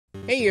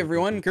Hey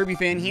everyone, Kirby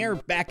fan here,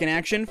 back in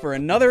action for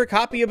another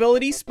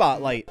copyability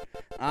spotlight.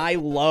 I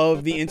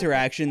love the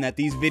interaction that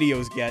these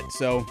videos get,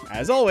 so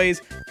as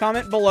always,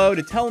 comment below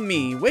to tell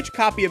me which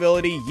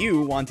copyability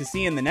you want to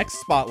see in the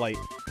next spotlight.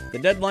 The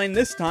deadline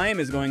this time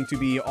is going to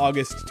be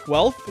August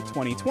 12th,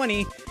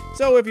 2020,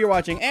 so if you're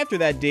watching after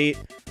that date,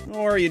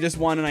 or you just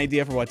want an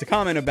idea for what to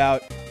comment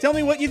about, tell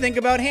me what you think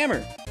about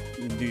Hammer.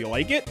 Do you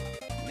like it?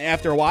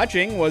 After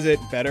watching, was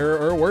it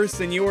better or worse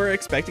than you were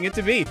expecting it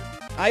to be?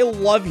 I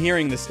love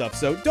hearing this stuff,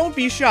 so don't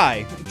be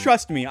shy.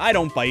 Trust me, I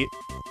don't bite.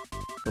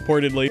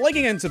 Reportedly.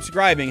 Liking and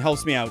subscribing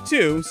helps me out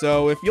too,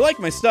 so if you like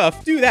my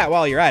stuff, do that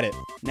while you're at it.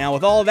 Now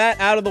with all that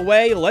out of the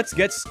way, let's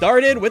get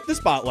started with the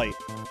spotlight.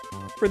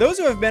 For those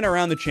who have been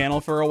around the channel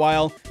for a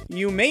while,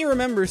 you may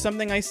remember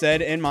something I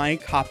said in my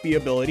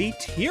copyability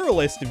tier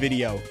list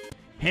video.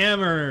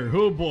 Hammer,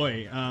 oh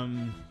boy,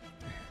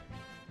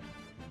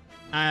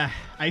 I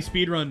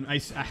speedrun.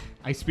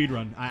 I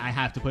speedrun. I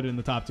have to put it in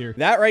the top tier.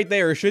 That right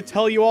there should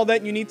tell you all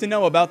that you need to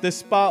know about this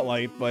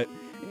spotlight, but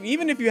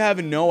even if you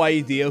have no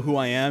idea who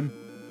I am,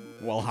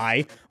 well,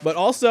 hi. But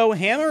also,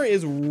 Hammer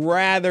is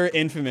rather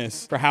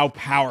infamous for how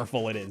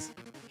powerful it is.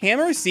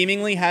 Hammer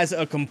seemingly has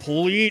a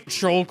complete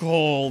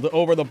chokehold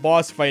over the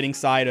boss fighting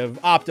side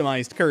of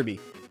optimized Kirby.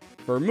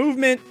 For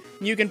movement,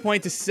 you can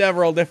point to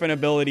several different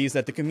abilities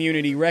that the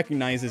community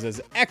recognizes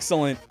as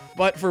excellent,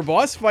 but for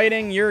boss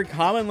fighting, you're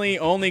commonly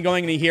only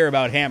going to hear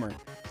about Hammer.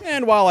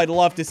 And while I'd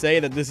love to say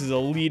that this is a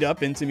lead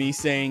up into me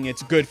saying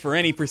it's good for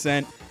any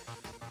percent,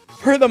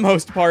 for the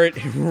most part,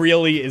 it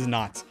really is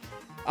not.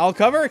 I'll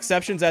cover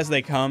exceptions as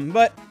they come,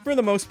 but for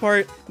the most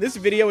part, this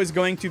video is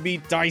going to be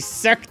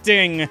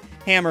dissecting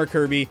Hammer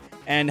Kirby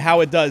and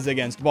how it does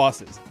against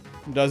bosses.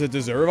 Does it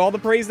deserve all the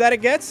praise that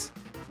it gets?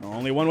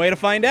 Only one way to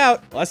find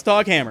out. Let's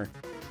talk Hammer.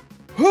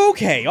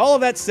 Okay, all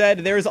of that said,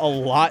 there's a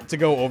lot to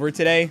go over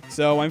today,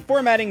 so I'm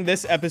formatting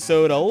this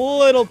episode a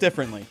little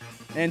differently.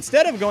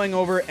 Instead of going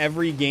over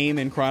every game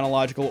in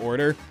chronological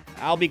order,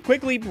 I'll be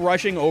quickly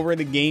brushing over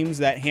the games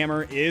that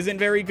Hammer isn't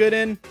very good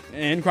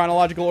in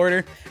chronological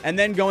order, and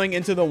then going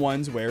into the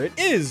ones where it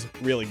is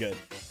really good.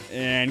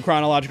 In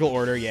chronological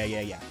order,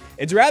 yeah.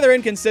 It's rather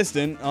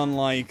inconsistent,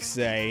 unlike,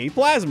 say,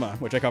 Plasma,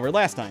 which I covered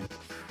last time.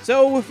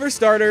 So, for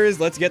starters,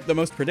 let's get the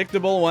most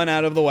predictable one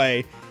out of the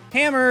way.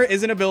 Hammer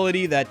is an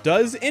ability that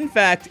does, in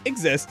fact,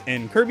 exist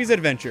in Kirby's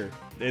Adventure.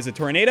 Is it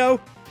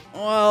Tornado?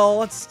 Well,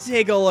 let's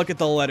take a look at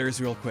the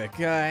letters real quick.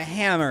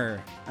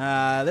 Hammer.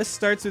 This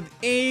starts with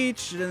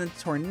H, and then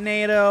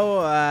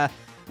Tornado.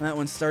 That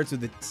one starts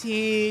with a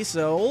T,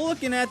 so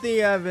looking at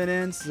the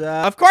evidence,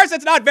 of course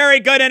it's not very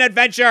good in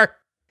Adventure!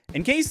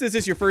 In case this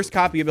is your first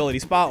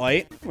copyability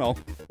spotlight, well,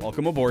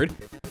 welcome aboard.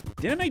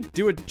 Didn't I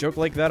do a joke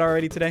like that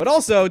already today? But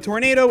also,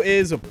 Tornado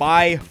is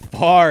by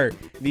far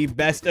the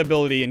best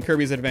ability in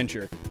Kirby's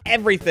Adventure.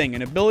 Everything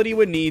an ability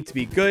would need to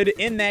be good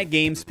in that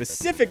game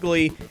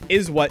specifically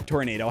is what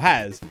Tornado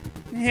has.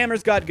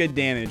 Hammer's got good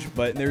damage,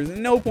 but there's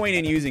no point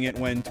in using it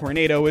when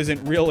Tornado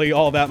isn't really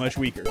all that much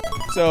weaker.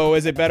 So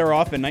is it better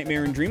off in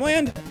Nightmare in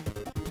Dreamland?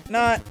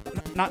 Not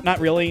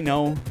really,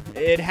 no.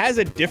 It has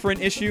a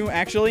different issue,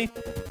 actually.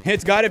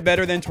 It's got it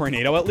better than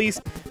Tornado, at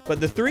least, but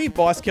the three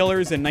boss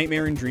killers in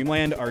Nightmare in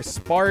Dreamland are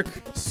Spark,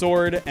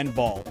 Sword, and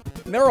Ball.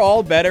 They're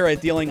all better at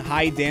dealing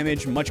high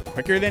damage much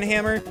quicker than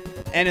Hammer,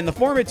 and in the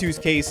former two's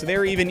case,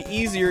 they're even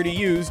easier to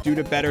use due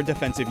to better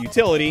defensive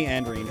utility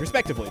and range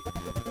respectively.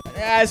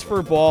 As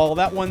for Ball,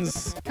 that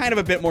one's kind of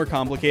a bit more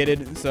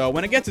complicated, so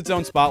when it gets its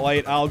own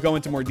spotlight, I'll go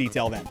into more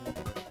detail then.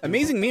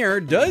 Amazing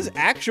Mirror does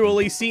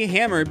actually see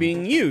Hammer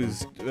being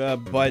used,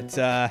 but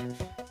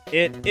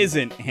it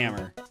isn't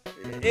Hammer.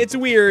 It's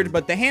weird,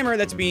 but the hammer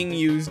that's being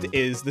used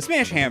is the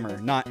Smash Hammer,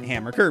 not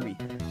Hammer Kirby.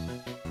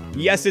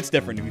 Yes, it's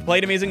different. If you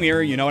played Amazing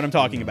Mirror, you know what I'm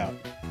talking about.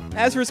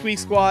 As for Squeak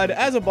Squad,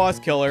 as a boss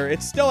killer,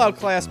 it's still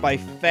outclassed by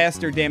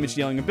faster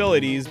damage-dealing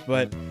abilities,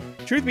 but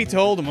truth be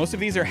told, most of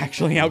these are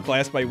actually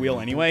outclassed by Wheel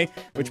anyway,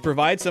 which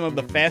provides some of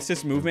the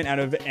fastest movement out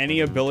of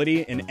any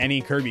ability in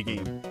any Kirby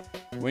game.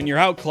 When you're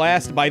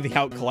outclassed by the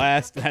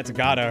outclassed, that's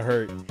gotta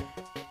hurt.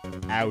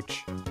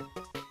 Ouch.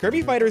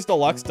 Kirby Fighters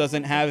Deluxe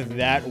doesn't have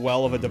that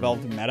well of a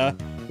developed meta,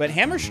 but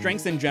Hammer's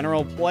strengths in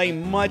general play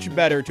much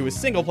better to a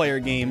single-player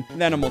game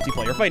than a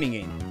multiplayer fighting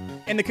game.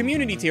 In the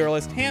community tier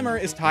list, Hammer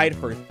is tied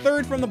for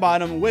third from the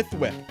bottom with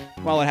Whip.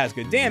 While it has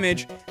good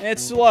damage,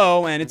 it's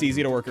slow and it's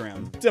easy to work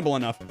around. Simple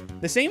enough.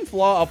 The same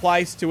flaw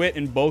applies to it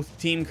in both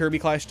Team Kirby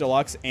Clash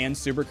Deluxe and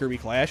Super Kirby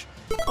Clash,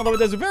 although it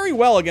does very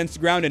well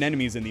against grounded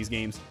enemies in these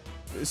games.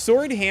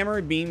 Sword,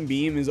 Hammer, Beam,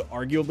 Beam is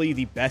arguably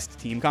the best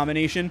team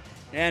combination,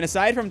 and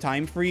aside from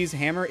Time Freeze,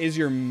 Hammer is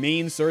your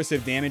main source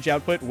of damage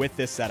output with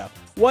this setup.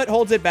 What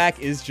holds it back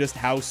is just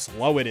how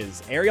slow it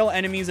is. Aerial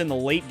enemies in the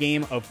late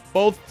game of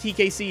both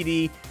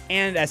TKCD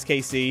and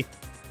SKC,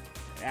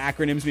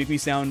 acronyms make me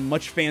sound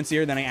much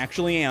fancier than I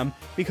actually am,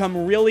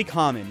 become really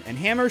common, and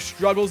Hammer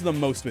struggles the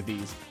most with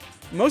these.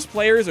 Most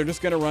players are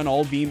just going to run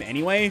all beam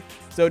anyway,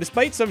 so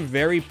despite some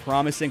very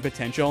promising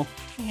potential,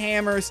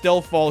 Hammer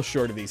still falls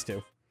short of these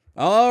two.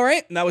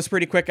 Alright, that was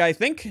pretty quick, I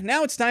think.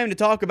 Now it's time to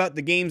talk about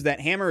the games that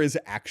Hammer is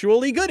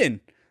actually good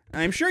in.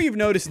 I'm sure you've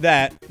noticed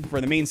that,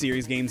 for the main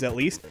series games at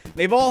least,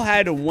 they've all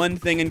had one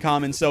thing in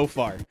common so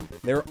far.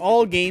 They're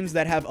all games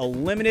that have a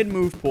limited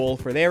move pool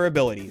for their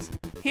abilities.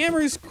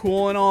 Hammer's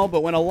cool and all,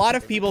 but when a lot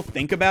of people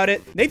think about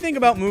it, they think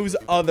about moves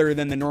other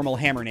than the normal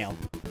hammer nail,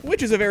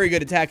 which is a very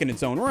good attack in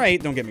its own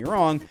right, don't get me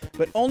wrong,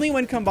 but only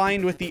when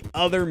combined with the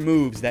other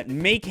moves that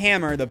make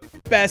Hammer the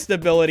best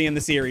ability in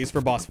the series for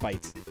boss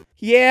fights.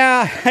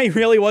 Yeah, I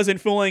really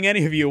wasn't fooling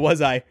any of you,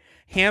 was I?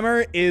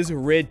 Hammer is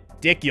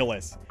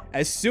ridiculous.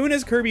 As soon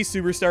as Kirby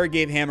Superstar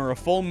gave Hammer a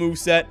full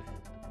moveset,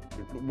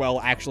 well,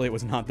 actually it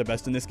was not the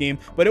best in this game,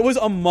 but it was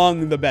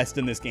among the best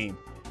in this game.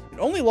 It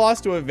only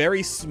lost to a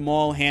very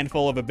small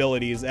handful of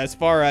abilities as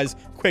far as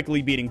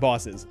quickly beating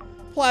bosses.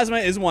 Plasma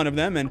is one of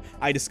them, and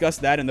I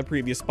discussed that in the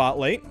previous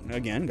spotlight.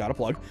 Again, gotta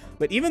plug.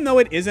 But even though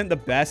it isn't the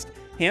best,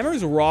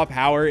 Hammer's raw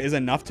power is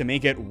enough to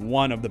make it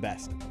one of the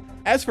best.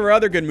 As for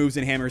other good moves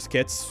in Hammer's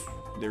kits,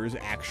 there's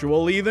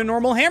actually the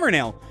normal Hammer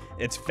Nail.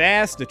 It's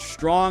fast, it's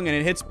strong, and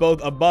it hits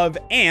both above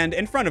and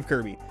in front of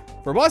Kirby.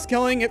 For boss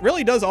killing, it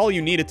really does all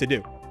you need it to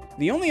do.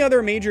 The only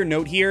other major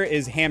note here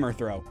is Hammer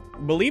Throw.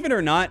 Believe it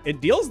or not,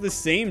 it deals the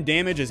same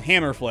damage as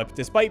Hammer Flip,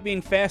 despite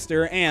being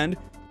faster and,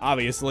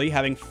 obviously,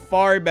 having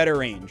far better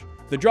range.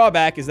 The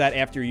drawback is that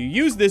after you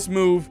use this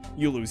move,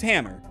 you lose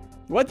Hammer.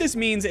 What this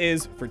means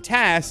is, for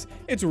tasks,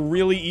 it's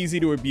really easy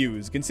to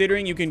abuse,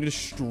 considering you can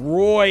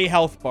destroy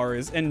health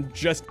bars and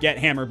just get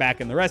Hammer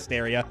back in the rest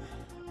area.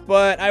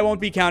 But I won't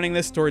be counting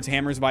this towards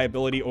Hammer's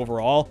viability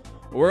overall.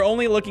 We're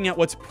only looking at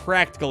what's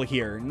practical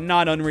here,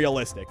 not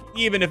unrealistic,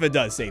 even if it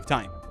does save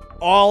time.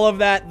 All of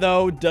that,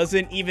 though,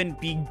 doesn't even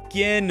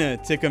begin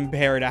to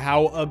compare to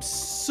how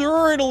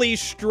absurdly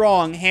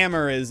strong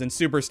Hammer is in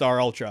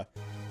Superstar Ultra.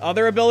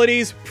 Other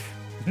abilities?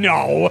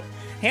 No.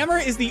 Hammer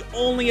is the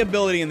only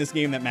ability in this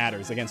game that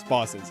matters against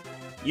bosses.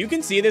 You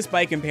can see this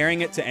by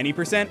comparing it to any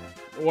percent,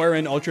 or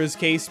in Ultra's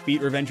case,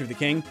 beat Revenge of the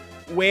King,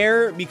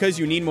 where, because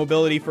you need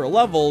mobility for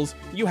levels,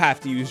 you have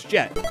to use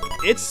Jet.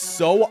 It's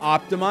so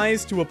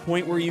optimized to a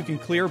point where you can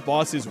clear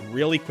bosses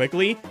really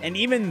quickly, and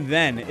even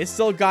then, it's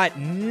still got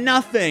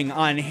nothing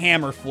on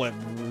Hammer Flip.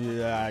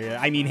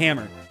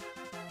 Hammer.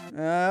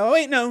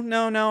 Wait,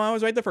 no, I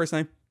was right the first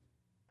time.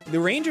 The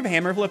range of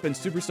Hammer Flip in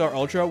Superstar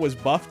Ultra was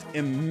buffed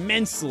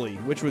immensely,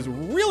 which was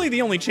really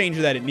the only change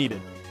that it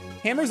needed.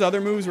 Hammer's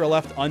other moves were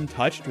left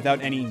untouched without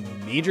any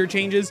major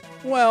changes.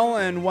 Well,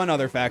 and one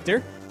other factor,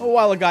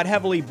 while it got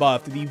heavily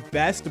buffed, the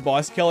best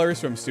boss killers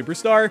from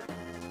Superstar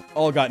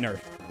all got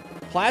nerfed.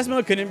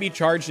 Plasma couldn't be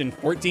charged in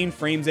 14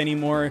 frames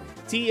anymore,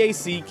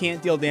 TAC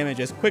can't deal damage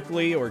as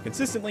quickly or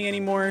consistently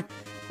anymore,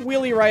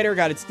 Wheelie Rider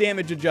got its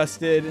damage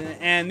adjusted,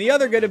 and the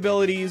other good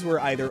abilities were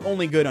either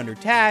only good under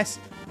tasks,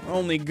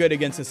 only good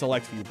against a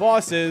select few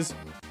bosses,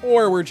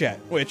 or were Jet,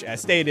 which,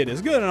 as stated,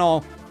 is good and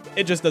all,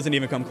 it just doesn't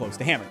even come close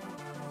to Hammer.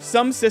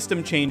 Some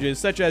system changes,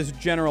 such as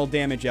general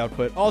damage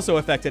output, also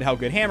affected how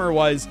good Hammer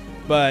was,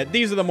 but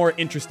these are the more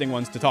interesting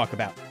ones to talk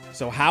about.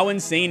 So how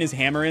insane is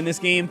Hammer in this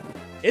game?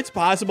 It's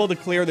possible to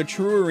clear the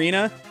true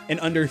arena in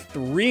under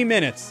 3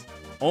 minutes.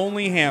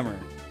 Only Hammer.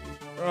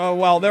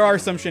 Well, there are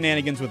some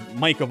shenanigans with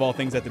Mike of all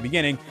things at the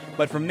beginning,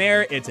 but from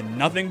there, it's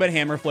nothing but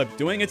Hammer Flip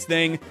doing its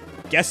thing,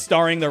 guest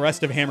starring the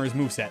rest of Hammer's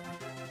moveset.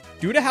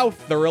 Due to how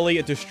thoroughly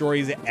it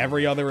destroys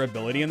every other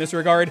ability in this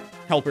regard,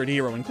 Helper to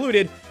Hero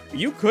included,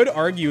 you could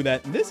argue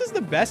that this is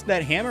the best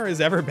that Hammer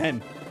has ever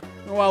been.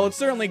 While it's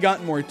certainly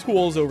gotten more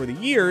tools over the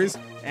years,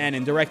 and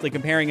in directly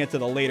comparing it to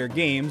the later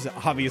games,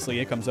 obviously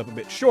it comes up a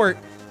bit short,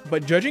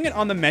 but judging it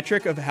on the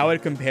metric of how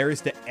it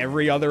compares to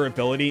every other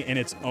ability in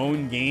its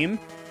own game,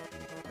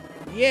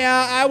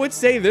 yeah, I would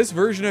say this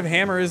version of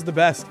Hammer is the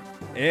best.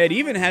 It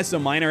even has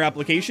some minor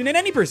application in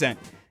any percent.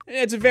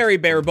 It's very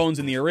bare bones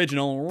in the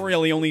original,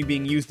 really only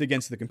being used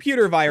against the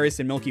computer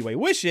virus in Milky Way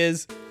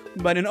Wishes,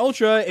 but in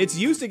Ultra, it's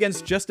used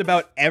against just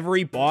about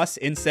every boss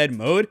in said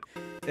mode,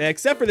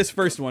 except for this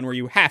first one where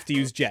you have to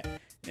use Jet.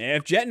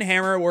 If Jet and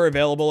Hammer were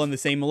available in the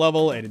same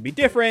level, it'd be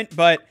different,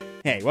 but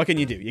hey, what can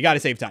you do? You gotta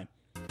save time.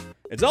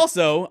 It's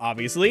also,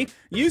 obviously,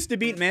 used to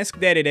beat Masked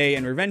Day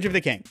and Revenge of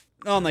the King.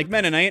 Unlike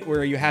Meta Knight,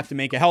 where you have to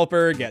make a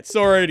helper, get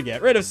sword,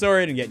 get rid of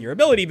sword, and get your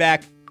ability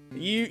back,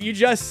 you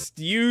just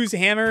use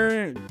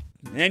Hammer,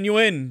 and you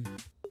win.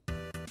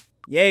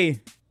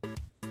 Yay.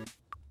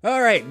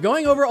 Alright,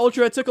 going over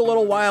Ultra took a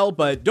little while,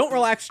 but don't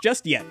relax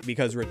just yet,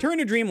 because Return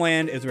to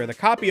Dreamland is where the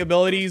copy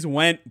abilities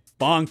went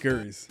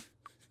bonkers.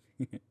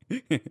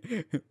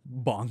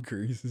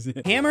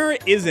 Bonkers. Hammer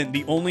isn't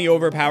the only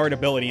overpowered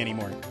ability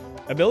anymore.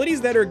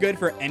 Abilities that are good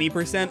for any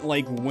percent,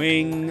 like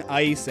Wing,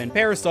 Ice, and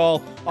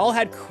Parasol, all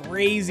had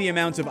crazy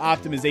amounts of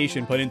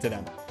optimization put into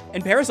them.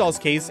 In Parasol's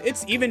case,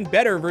 it's even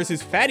better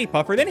versus Fatty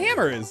Puffer than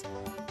Hammer is.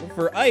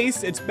 For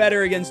Ice, it's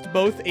better against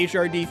both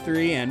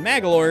HRD3 and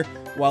Magolor,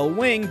 while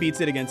Wing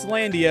beats it against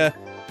Landia.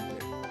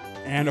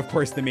 And of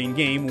course the main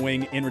game,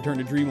 Wing in Return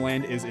to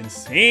Dreamland, is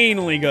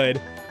insanely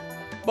good.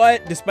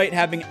 But despite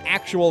having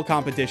actual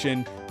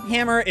competition,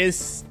 Hammer is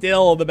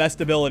still the best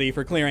ability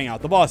for clearing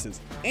out the bosses.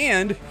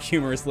 And,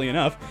 humorously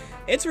enough,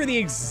 it's for the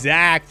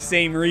exact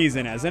same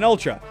reason as an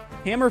Ultra.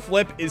 Hammer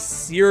Flip is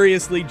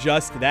seriously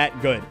just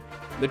that good.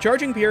 The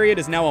charging period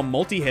is now a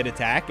multi-hit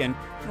attack, and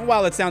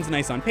while it sounds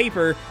nice on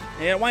paper,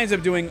 it winds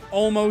up doing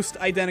almost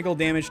identical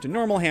damage to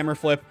normal hammer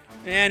flip,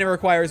 and it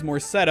requires more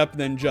setup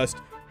than just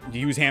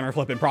use hammer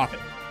flip and profit.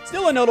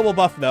 Still a notable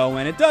buff though,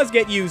 and it does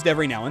get used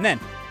every now and then.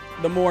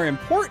 The more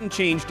important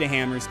change to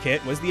Hammer's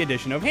kit was the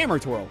addition of Hammer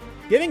Twirl,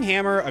 giving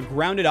Hammer a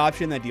grounded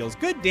option that deals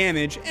good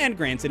damage and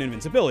grants it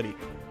invincibility.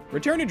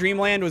 Return to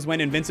Dreamland was when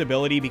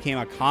invincibility became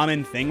a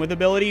common thing with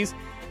abilities,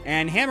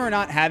 and Hammer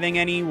not having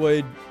any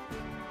would,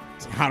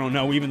 I don't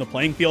know, even the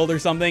playing field or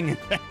something.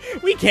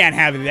 We can't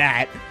have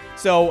that.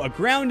 So a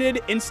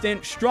grounded,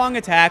 instant, strong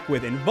attack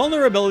with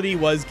invulnerability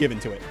was given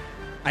to it.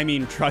 I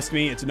mean, trust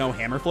me, it's no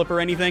hammer flip or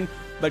anything,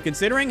 but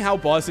considering how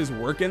bosses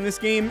work in this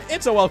game,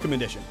 it's a welcome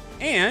addition.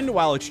 And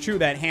while it's true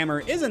that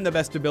Hammer isn't the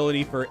best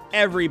ability for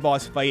every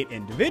boss fight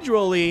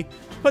individually,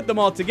 put them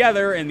all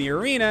together in the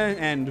arena,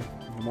 and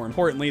more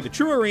importantly, the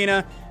true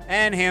arena,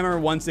 and Hammer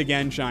once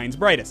again shines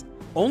brightest.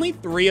 Only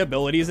 3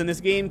 abilities in this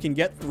game can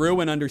get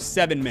through in under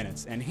 7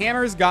 minutes, and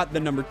Hammer's got the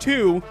number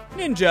 2,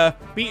 Ninja,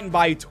 beaten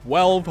by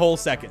 12 whole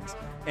seconds.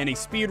 In a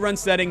speedrun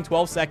setting,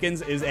 12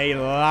 seconds is a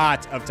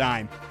lot of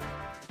time.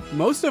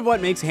 Most of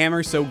what makes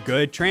Hammer so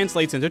good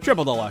translates into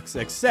Triple Deluxe,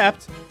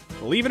 except,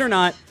 believe it or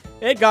not,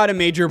 it got a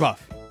major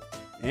buff.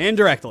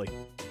 Indirectly.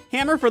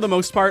 Hammer, for the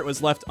most part,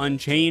 was left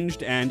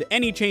unchanged, and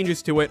any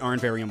changes to it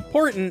aren't very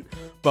important,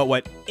 but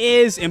what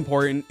is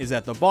important is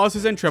that the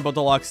bosses in Triple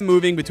Deluxe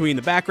moving between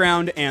the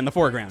background and the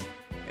foreground.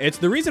 It's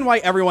the reason why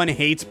everyone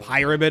hates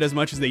Pyrobit as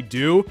much as they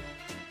do,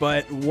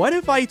 but what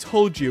if I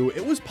told you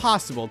it was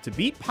possible to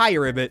beat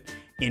Pyrobit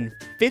in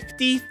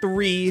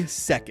 53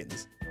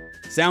 seconds?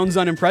 Sounds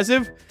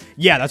unimpressive?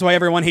 Yeah, that's why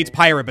everyone hates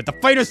Pyrobit. The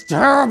fight is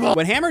terrible!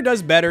 What Hammer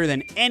does better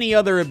than any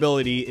other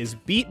ability is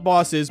beat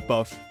bosses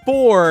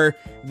before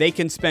they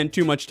can spend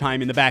too much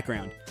time in the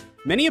background.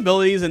 Many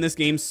abilities in this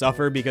game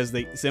suffer because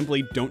they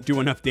simply don't do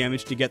enough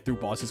damage to get through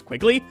bosses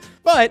quickly,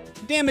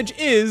 but damage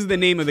is the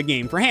name of the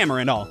game for Hammer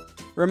and all.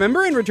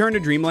 Remember in Return to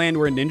Dreamland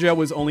where Ninja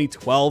was only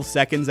 12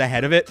 seconds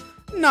ahead of it?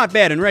 Not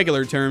bad in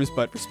regular terms,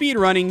 but for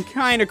speedrunning,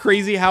 kinda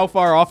crazy how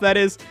far off that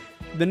is.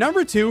 The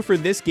number 2 for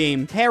this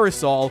game,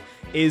 Parasol,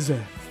 is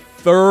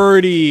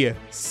 30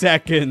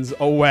 seconds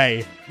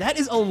away. That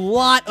is a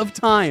lot of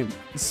time.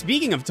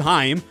 Speaking of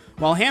time,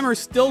 while Hammer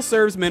still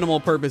serves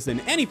minimal purpose in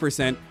any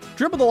percent,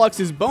 Triple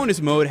Deluxe's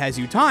bonus mode has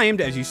you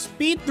timed as you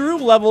speed through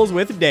levels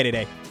with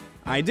Day-to-Day.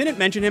 I didn't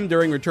mention him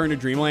during Return to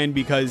Dreamland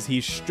because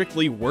he's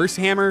strictly worse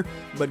Hammer,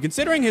 but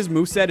considering his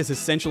moveset is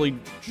essentially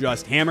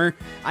just Hammer,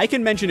 I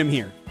can mention him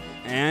here.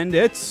 And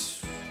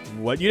it's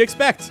what you'd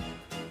expect.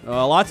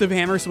 Lots of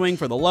Hammer swing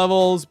for the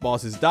levels,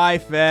 bosses die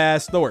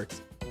fast, the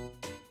works.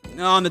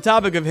 On the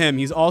topic of him,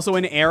 he's also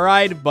in Air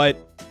Ride, but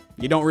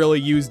you don't really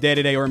use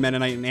Day-to-Day or Meta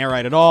Knight in Air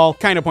Ride at all.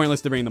 Kind of pointless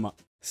to bring them up.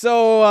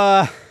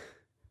 So,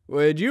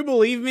 would you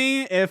believe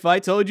me if I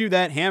told you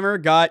that Hammer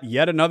got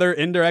yet another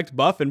indirect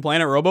buff in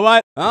Planet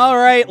Robobot?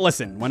 Alright,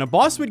 listen, when a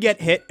boss would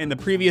get hit in the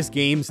previous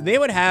games, they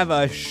would have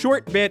a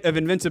short bit of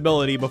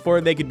invincibility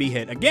before they could be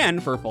hit again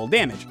for full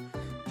damage.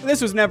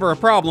 This was never a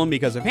problem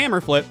because of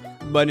Hammer Flip,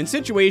 but in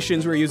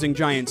situations where using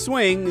Giant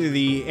Swing,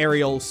 the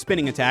aerial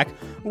spinning attack,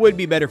 would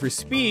be better for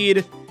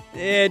speed,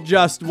 it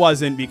just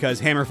wasn't because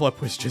Hammer Flip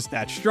was just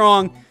that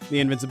strong. The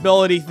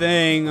invincibility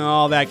thing,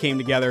 all that came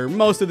together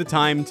most of the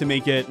time to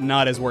make it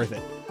not as worth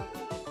it.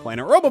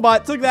 Planet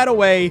Robobot took that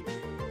away,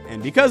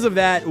 and because of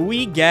that,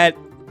 we get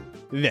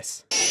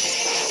this.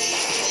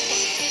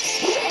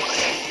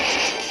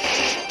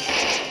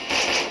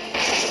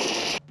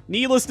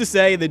 Needless to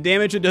say, the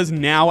damage it does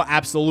now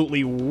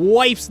absolutely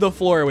wipes the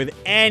floor with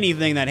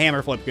anything that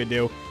Hammer Flip could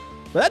do,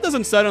 but that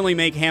doesn't suddenly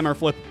make Hammer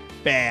Flip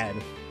bad.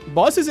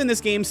 Bosses in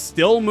this game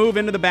still move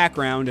into the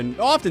background, and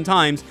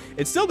oftentimes,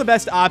 it's still the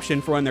best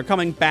option for when they're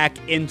coming back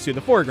into the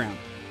foreground.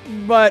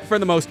 But for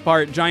the most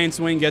part, Giant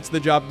Swing gets the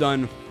job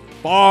done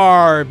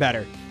far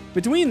better.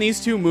 Between these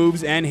two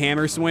moves and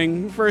Hammer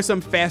Swing, for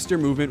some faster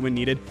movement when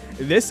needed,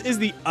 this is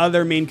the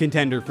other main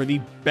contender for the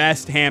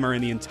best Hammer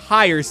in the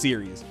entire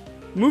series.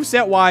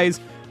 Moveset-wise,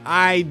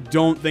 I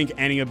don't think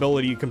any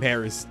ability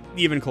compares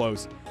even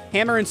close.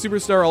 Hammer in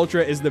Superstar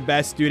Ultra is the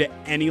best due to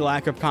any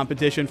lack of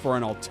competition for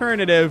an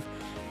alternative,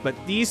 but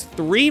these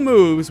 3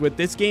 moves with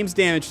this game's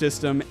damage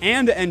system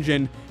and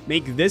engine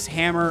make this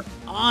Hammer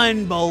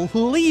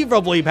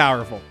unbelievably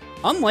powerful.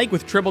 Unlike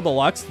with Triple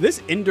Deluxe,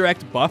 this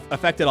indirect buff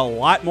affected a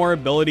lot more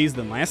abilities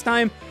than last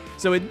time,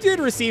 so it did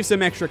receive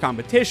some extra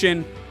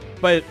competition,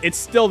 but it's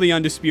still the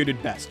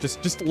undisputed best.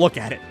 Just look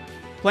at it.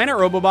 Planet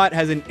Robobot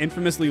has an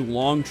infamously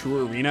long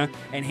True Arena,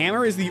 and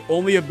Hammer is the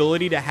only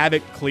ability to have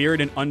it cleared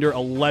in under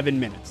 11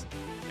 minutes.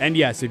 And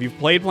yes, if you've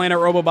played Planet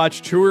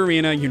Robobot's True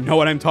Arena, you know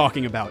what I'm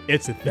talking about.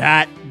 It's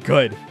that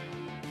good.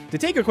 To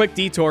take a quick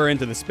detour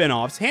into the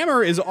spin-offs,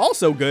 Hammer is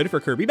also good for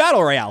Kirby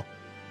Battle Royale.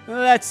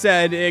 That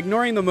said,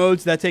 ignoring the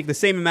modes that take the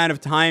same amount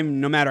of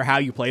time no matter how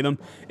you play them,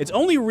 it's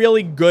only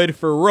really good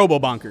for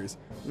Robo-Bonkers.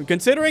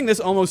 Considering this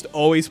almost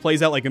always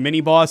plays out like a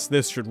mini-boss,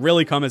 this should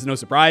really come as no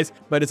surprise,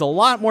 but it's a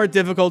lot more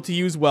difficult to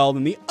use well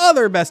than the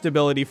other best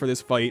ability for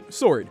this fight,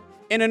 Sword.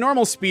 In a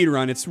normal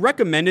speedrun, it's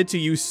recommended to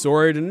use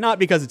Sword not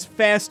because it's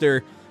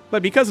faster,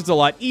 but because it's a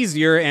lot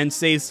easier and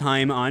saves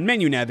time on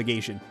menu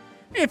navigation.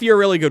 If you're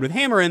really good with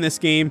Hammer in this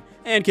game,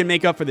 and can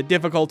make up for the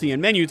difficulty and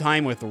menu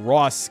time with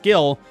raw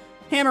skill,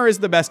 Hammer is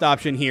the best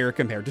option here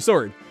compared to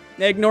Sword.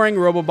 Ignoring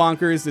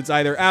Robo-Bonkers, it's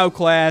either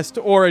outclassed,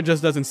 or it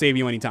just doesn't save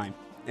you any time.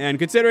 And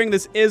considering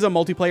this is a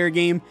multiplayer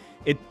game,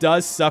 it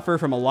does suffer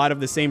from a lot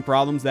of the same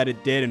problems that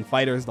it did in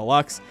Fighters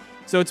Deluxe,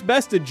 so it's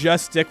best to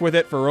just stick with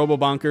it for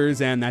Robo-Bonkers,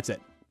 and that's it.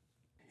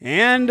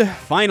 And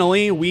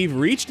finally, we've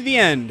reached the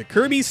end,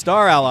 Kirby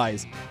Star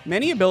Allies.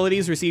 Many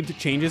abilities received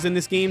changes in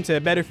this game to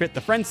better fit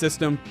the friend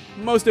system,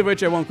 most of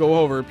which I won't go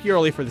over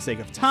purely for the sake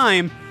of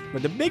time,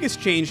 but the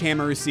biggest change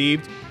Hammer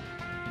received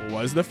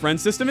was the friend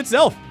system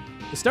itself.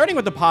 Starting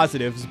with the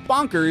positives,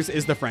 Bonkers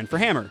is the friend for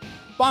Hammer.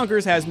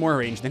 Bonkers has more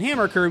range than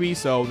Hammer Kirby,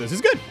 so this is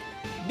good.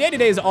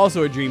 Day-to-Day is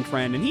also a dream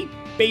friend, and he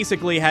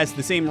basically has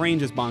the same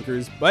range as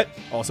Bonkers, but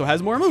also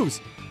has more moves.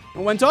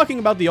 When talking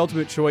about the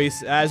ultimate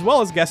choice, as well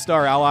as guest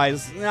star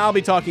allies, I'll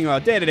be talking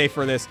about Day-to-Day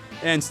for this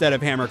instead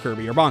of Hammer,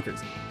 Kirby, or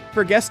Bonkers.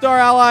 For guest star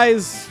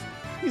allies,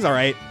 he's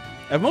alright.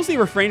 I've mostly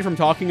refrained from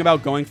talking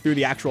about going through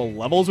the actual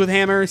levels with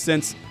Hammer,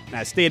 since,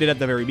 as stated at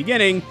the very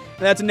beginning,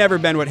 that's never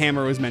been what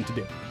Hammer was meant to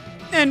do.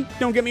 And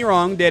don't get me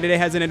wrong, Day-to-Day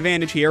has an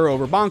advantage here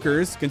over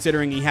Bonkers,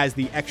 considering he has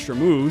the extra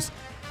moves,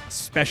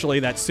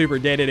 especially that super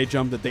Day-to-Day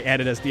jump that they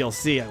added as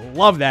DLC. I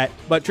love that,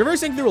 but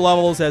traversing through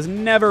levels has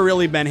never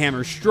really been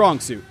Hammer's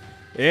strong suit.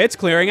 It's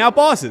clearing out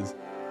bosses.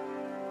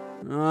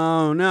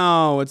 Oh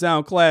no, it's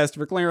outclassed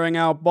for clearing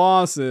out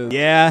bosses.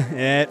 Yeah,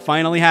 it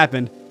finally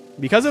happened.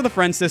 Because of the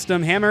friend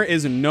system, Hammer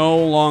is no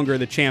longer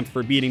the champ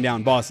for beating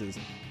down bosses.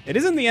 It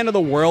isn't the end of the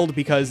world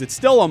because it's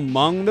still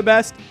among the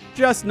best,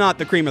 just not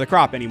the cream of the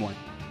crop anymore.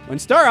 When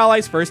Star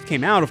Allies first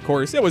came out, of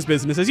course, it was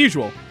business as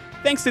usual.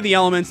 Thanks to the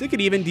elements, it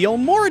could even deal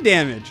more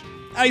damage.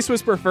 Ice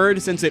was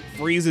preferred since it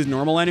freezes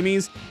normal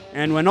enemies,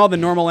 and when all the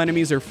normal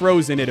enemies are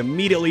frozen, it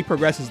immediately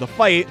progresses the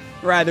fight,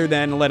 rather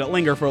than let it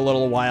linger for a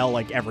little while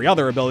like every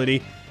other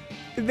ability.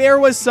 There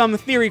was some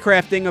theory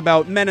crafting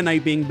about Meta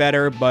Knight being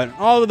better, but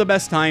all of the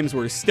best times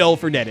were still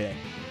for Day-to-Day.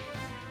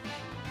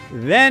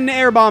 Then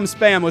Air Bomb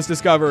Spam was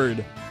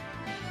discovered.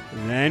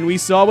 Then we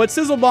saw what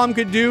Sizzle Bomb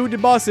could do to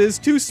bosses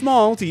too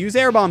small to use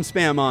Air Bomb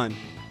Spam on.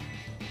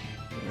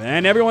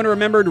 Then everyone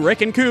remembered Rick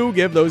and Koo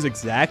give those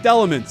exact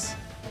elements.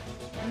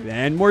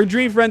 Then more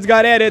Dream Friends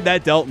got added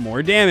that dealt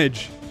more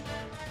damage.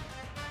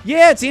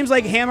 Yeah, it seems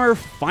like Hammer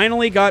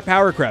finally got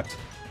power crept.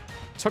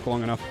 Took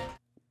long enough.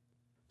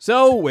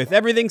 So, with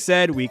everything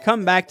said, we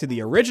come back to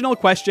the original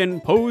question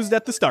posed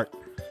at the start.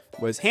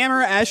 Was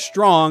Hammer as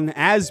strong,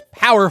 as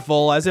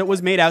powerful as it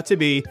was made out to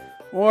be,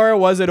 or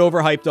was it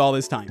overhyped all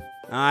this time?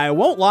 I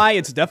won't lie,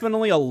 it's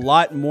definitely a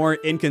lot more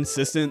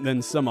inconsistent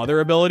than some other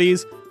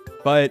abilities,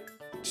 but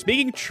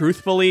speaking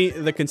truthfully,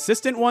 the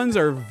consistent ones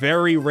are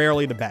very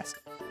rarely the best.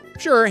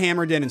 Sure,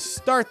 Hammer didn't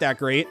start that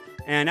great,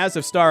 and as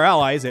of Star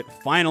Allies, it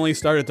finally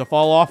started to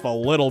fall off a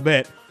little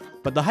bit,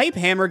 but the hype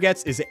Hammer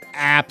gets is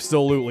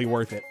absolutely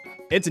worth it.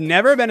 It's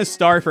never been a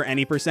star for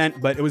any percent,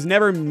 but it was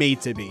never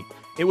made to be.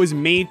 It was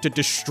made to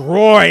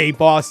destroy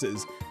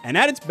bosses, and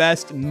at its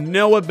best,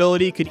 no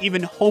ability could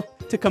even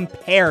hope to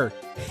compare.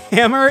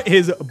 Hammer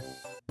is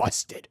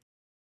busted.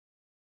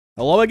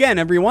 Hello again,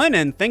 everyone,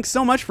 and thanks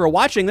so much for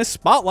watching this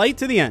spotlight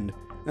to the end.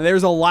 Now,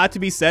 there's a lot to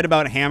be said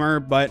about Hammer,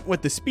 but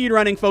with the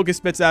speedrunning focus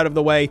bits out of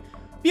the way,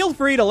 feel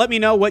free to let me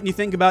know what you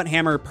think about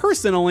Hammer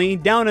personally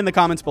down in the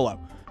comments below.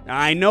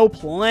 I know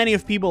plenty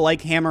of people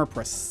like Hammer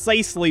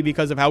precisely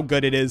because of how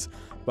good it is,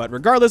 but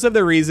regardless of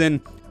the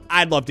reason,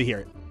 I'd love to hear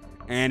it.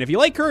 And if you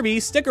like Kirby,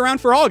 stick around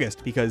for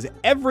August, because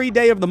every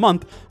day of the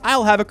month,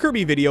 I'll have a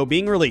Kirby video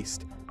being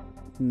released.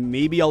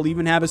 Maybe I'll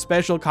even have a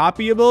special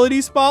copy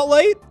ability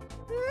spotlight?